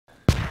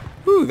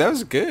Ooh, that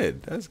was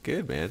good. That was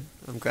good, man.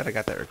 I'm glad I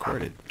got that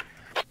recorded.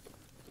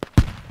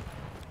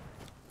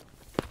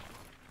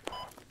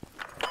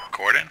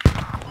 Recording?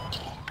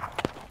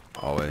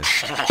 Always.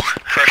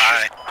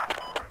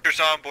 Pressure's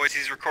on, boys.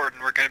 He's recording.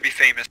 We're gonna be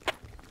famous.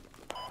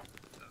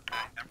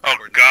 Oh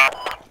God!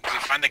 Did we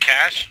find the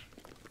cache?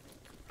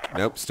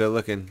 Nope, still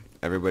looking.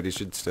 Everybody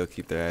should still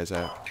keep their eyes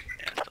out.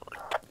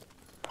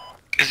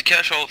 Is the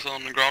cache also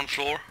on the ground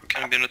floor?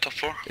 Can it be on the top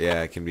floor?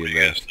 Yeah, it can be in What do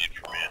you both. guys need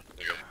from me? I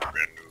got a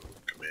brand new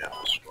command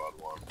with squad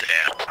 1.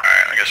 Damn.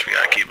 Alright, I guess we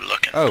gotta keep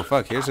looking. Oh,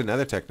 fuck, here's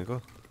another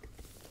technical.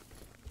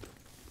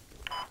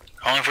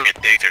 Only if we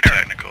can dig their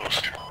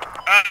technicals.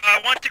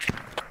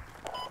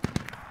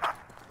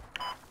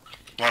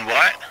 One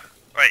what?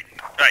 Right,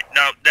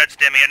 no, that's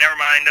Demi. Never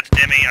mind, that's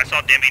Demi. I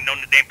saw Demi, no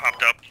name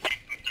popped up.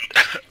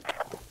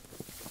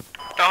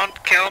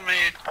 Don't kill me.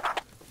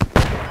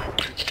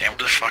 Damn, where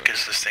the fuck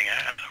is this thing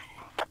at?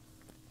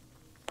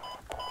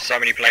 So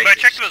many places. But I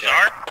checked the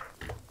Bazaar.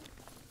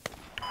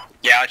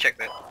 Yeah, I checked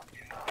it.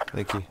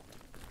 Thank you.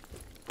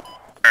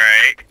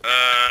 Alright,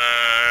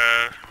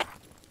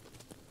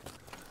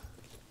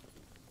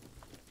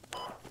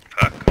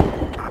 fuck.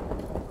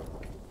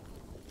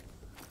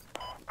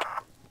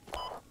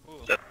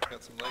 Ooh,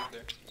 got some lag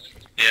there.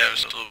 Yeah, it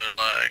was a little bit of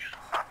lag.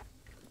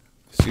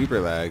 Super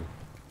lag.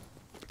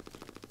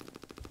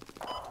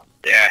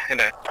 Yeah, I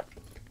know.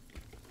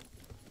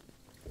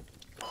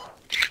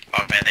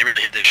 Oh man, they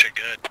really did this shit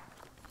good.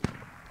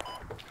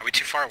 Are we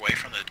too far away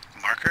from the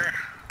marker?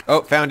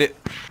 Oh, found it.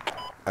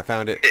 I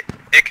found it.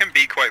 It can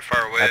be quite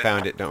far away. I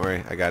found it. Don't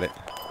worry. I got it.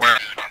 Where?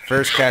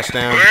 First cache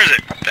down. Where is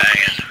it?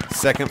 Dang it.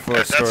 Second floor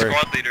That's story.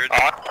 squad leader.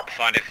 I'll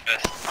find it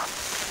first.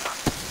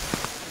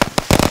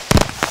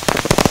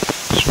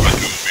 Squad 2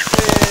 will be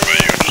recorded by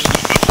you just as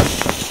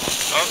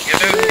much. Oh,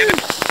 get out, get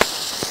out.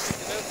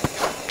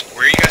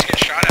 Where are you guys getting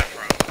shot at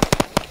from?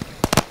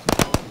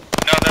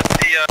 No, that's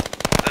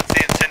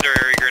the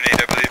incendiary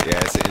grenade, I believe. Yeah,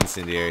 it's an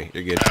incendiary.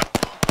 You're good.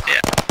 Yeah.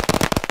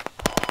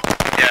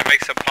 Yeah, it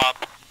makes a pop.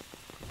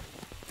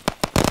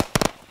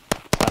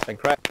 Nothing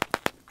crack.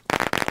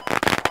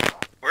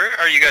 Where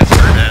are you guys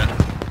hurt at?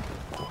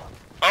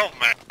 Oh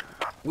man,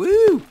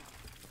 Woo!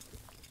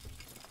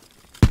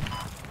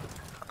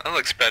 that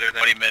looks better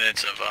than. 20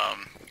 minutes of,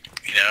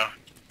 you know.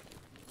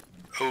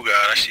 Oh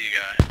god, I see you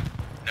guy.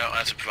 No,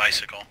 that's a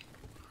bicycle.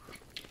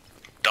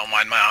 Don't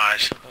mind my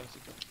eyes.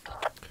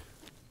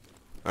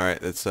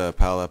 Alright, let's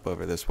pile up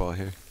over this wall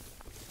here.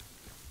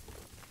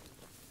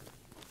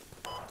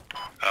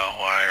 Oh,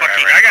 why?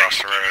 Fucking, Right I got-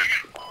 across the road.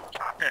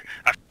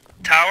 A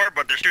tower,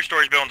 but there's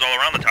two-story buildings all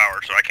around the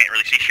tower, so I can't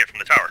really see shit from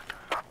the tower.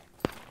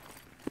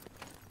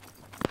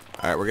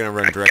 Alright, we're gonna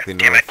run directly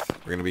Damn it.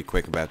 north. We're gonna be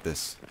quick about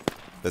this.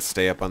 Let's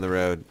stay up on the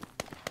road.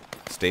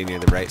 Stay near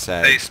the right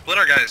side. Hey, split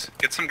our guys.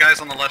 Get some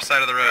guys on the left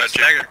side of the road.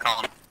 Staggered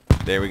column.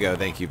 There we go.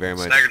 Thank you very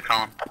much. Staggered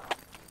column.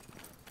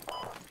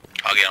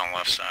 I'll get on the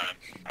left side.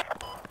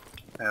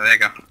 Yeah, there you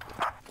go.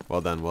 Well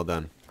done, well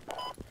done.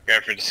 Go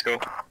for the school.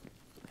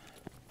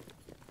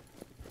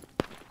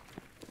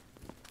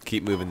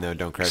 Keep moving though,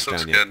 don't crash This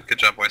looks down yet. good. Good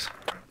job, boys.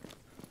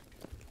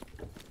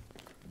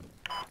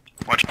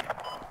 Watch.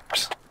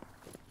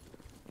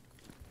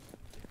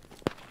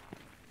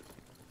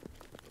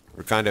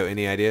 Ricondo,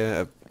 any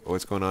idea of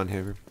what's going on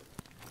here?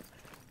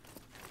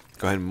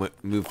 Go ahead and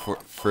move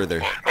further.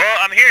 Well,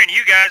 I'm hearing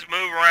you guys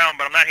move around,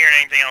 but I'm not hearing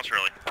anything else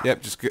really.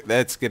 Yep, just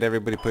let's get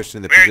everybody pushed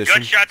in the We're hearing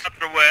position. gunshots up to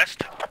the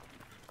west.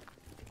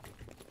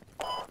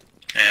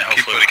 Yeah,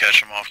 hopefully we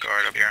catch them off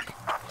guard up here.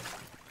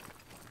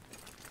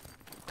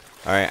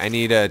 Alright, I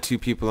need 2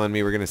 people on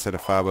me. We're gonna set a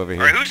fob over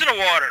here. Alright, who's in the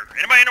water?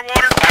 Anybody in the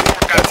water?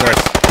 That's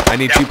us. I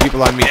need 2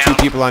 people on me. 2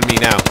 people on me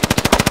now.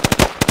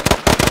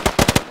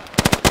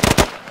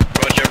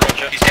 Roger,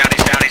 roger. He's down,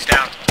 he's down, he's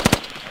down.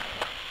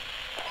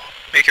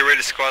 Make it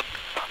ready, squad.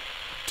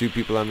 2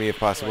 people on me if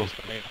possible.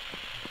 I'm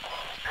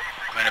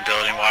in a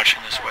building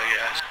watching this way,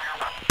 guys.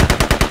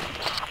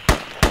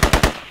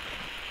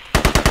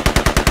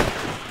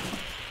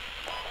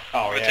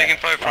 Oh, We're yeah. taking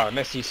fire from. Oh,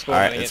 Messi scored.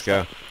 Alright, let's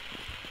go.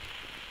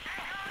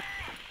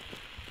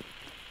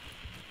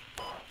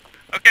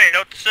 Okay,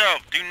 note to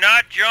self. Do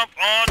not jump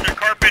on the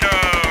carpet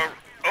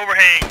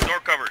overhang door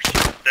covers.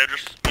 They'll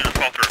just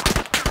fall through.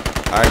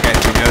 Alright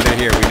guys, we know they're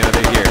here. We know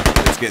they're here.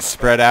 Let's get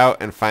spread out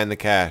and find the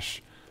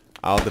cache.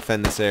 I'll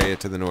defend this area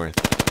to the north.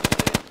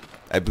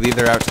 I believe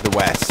they're out to the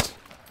west.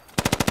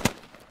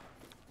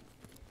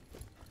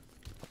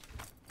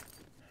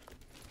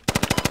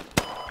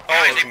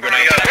 Oh, some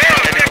grenades.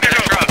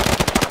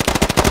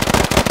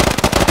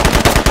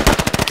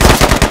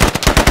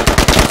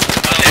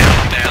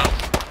 Down.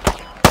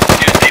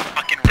 Dude, they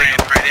fucking ran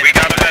right in. We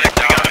got a medic.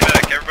 We got a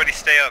medic. Everybody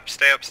stay up.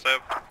 Stay up. Stay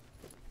up.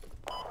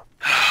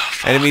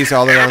 Enemies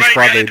all around Everybody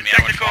squad ready lead. to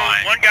technical,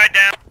 one guy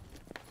down.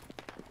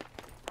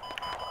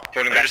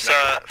 There's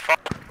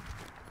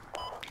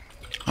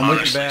I'm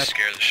looking back.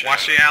 Scare the shit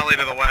Watch out the alley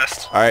to the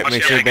west. Alright, Watch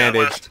make the sure alley you're to the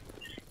bandaged.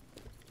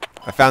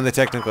 west. I found the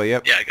technical,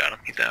 yep. Yeah, I got him.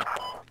 He's down.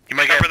 You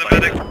might Cover get the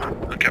medic.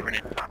 I'm covering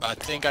you. I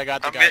think I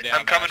got the I'm guy hit- down.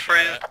 I'm coming that I for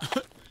shot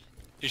you. at.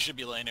 He should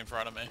be laying in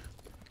front of me.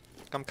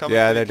 I'm coming.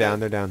 Yeah, for they're you, down.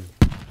 kid. They're down.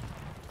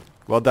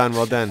 Well done.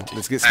 Well done.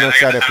 Let's get I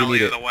smokes got out the if we alley need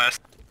to it. the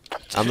west.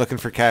 I'm looking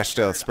for cash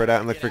still. Spread out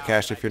and look for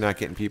cash if you're not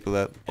getting people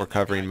up or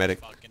covering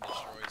medic.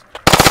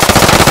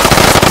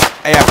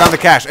 Hey, I found the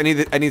cash. I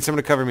need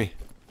someone to cover me.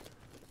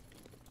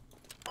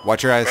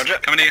 Watch your eyes. Roger,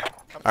 coming to you.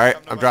 Alright,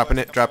 Come to I'm my dropping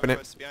west, it, come to dropping my it.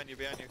 west. Behind you,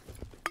 behind you.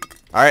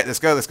 Alright, let's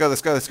go, let's go,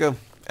 let's go, let's go.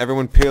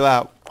 Everyone peel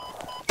out.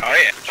 Oh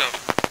yeah.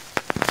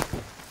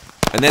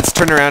 And let's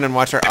turn around and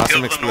watch our And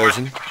awesome peel to the north.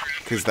 explosion.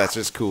 Because that's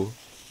just cool.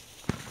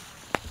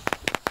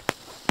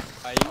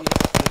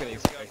 Look at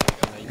these guys.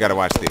 You gotta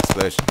watch the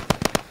explosion.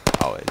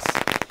 Always.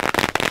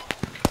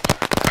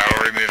 How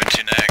are we moving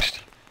to next?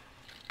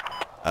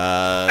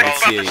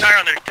 Let's Pop the see. tire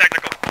on there,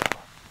 technical.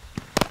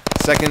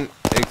 Second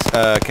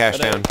cash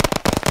down.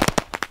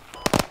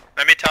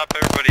 Let me top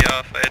everybody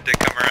off. I had to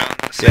come around.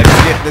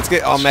 Yeah, let's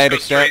get all Let's go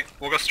medics up. straight.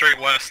 We'll go straight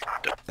west.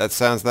 That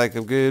sounds like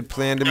a good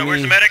plan to No, where's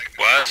me. the medic?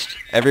 West.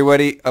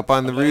 Everybody up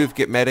on the roof,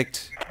 get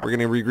medicked. We're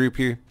gonna regroup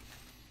here.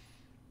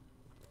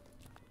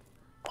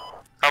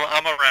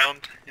 I'm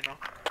around, you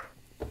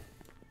know.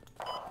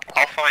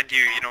 I'll find you.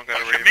 You don't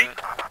gotta Watch worry me.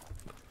 about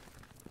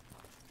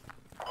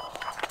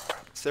it.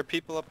 Is there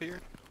people up here?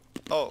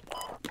 Oh,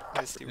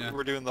 I see. Yeah.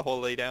 We're doing the whole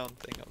lay down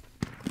thing up.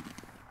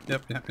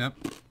 Yep.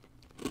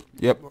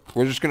 Yep,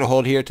 we're just gonna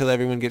hold here till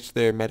everyone gets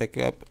their medic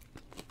up.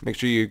 Make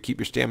sure you keep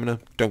your stamina.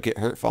 Don't get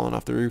hurt falling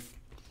off the roof.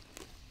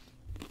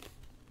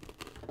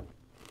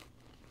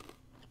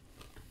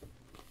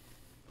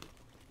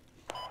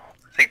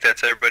 I think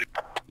that's everybody.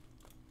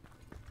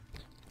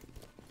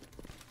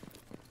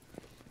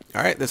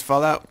 Alright, let's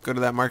fall out. Go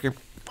to that marker.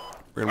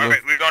 We're gonna move.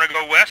 Alright, we're gonna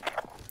go west.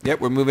 Yep,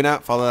 we're moving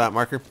out. Follow that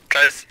marker.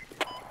 Guys,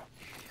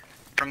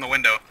 From the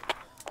window.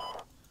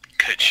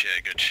 Good shit,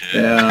 good shit.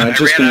 Yeah, I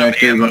just ran out of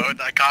connected, ammo,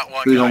 but I got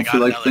one we guy, don't I got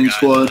feel like another playing guy,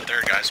 squad. the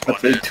third guy I spawned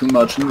played in. too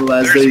much in the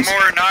last there's days.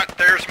 more not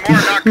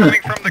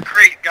coming from the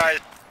crate, guys.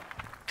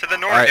 To the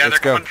north. Alright, Yeah, let's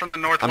they're go. coming from the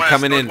northwest. I'm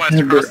coming in.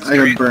 Northwest across the I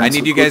got street. burned I so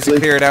need you guys to quickly.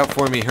 clear it out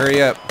for me.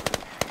 Hurry up.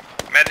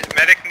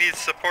 Medic needs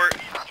support.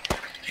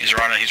 He's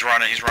running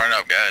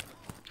up, God.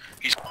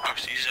 He's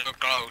close, he's so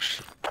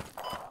close.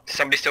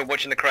 Somebody's still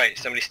watching the crate.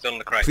 Somebody's still in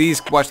the crate.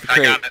 Please watch the I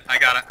crate. got it. I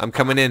got it. I'm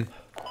coming in.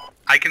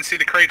 I can see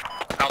the crate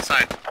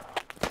outside.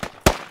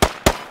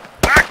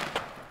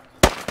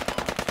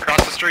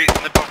 Across the street.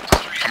 In the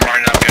I'm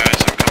running up,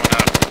 guys, I'm coming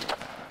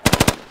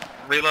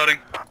up. Reloading.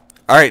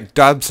 Alright,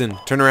 Dobson,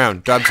 turn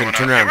around. Dobson,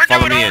 turn around. We're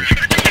Follow doing me all in.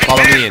 the-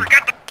 Follow me in.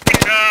 Forget the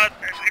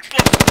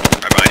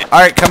explosive. Right behind you.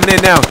 Alright, coming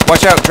in now.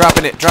 Watch out.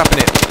 Dropping it. Dropping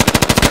it.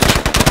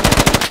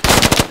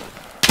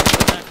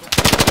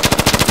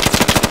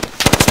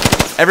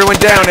 Everyone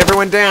down.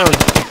 Everyone down.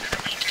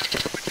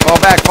 Fall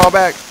back. Fall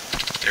back.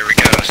 There we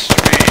go,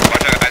 street.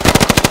 Watch out,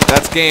 guys.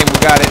 That's game. We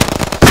got it.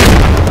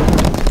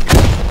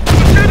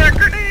 Shoot that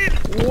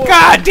grenade!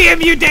 God damn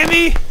you,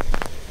 Demi!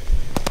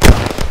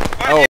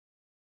 Oh,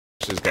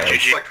 guys.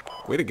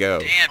 GG. Way to go.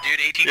 Damn, dude,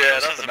 18 Yeah,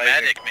 kills that's as a amazing.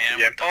 medic, man.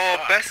 Yeah. What the Oh,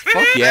 fuck? best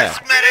Fuck yeah.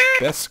 Best medic!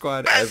 Best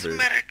squad Best ever.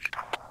 medic!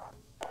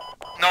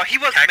 No, he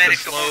wasn't Hack the medic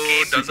the slow, whole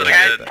game. does it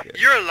Cad, again.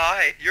 you're a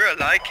lie. You're a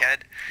lie,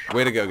 Cad.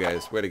 Way to go,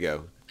 guys. Way to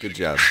go. Good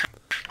job.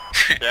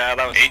 Yeah,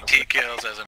 that was 18 kills as a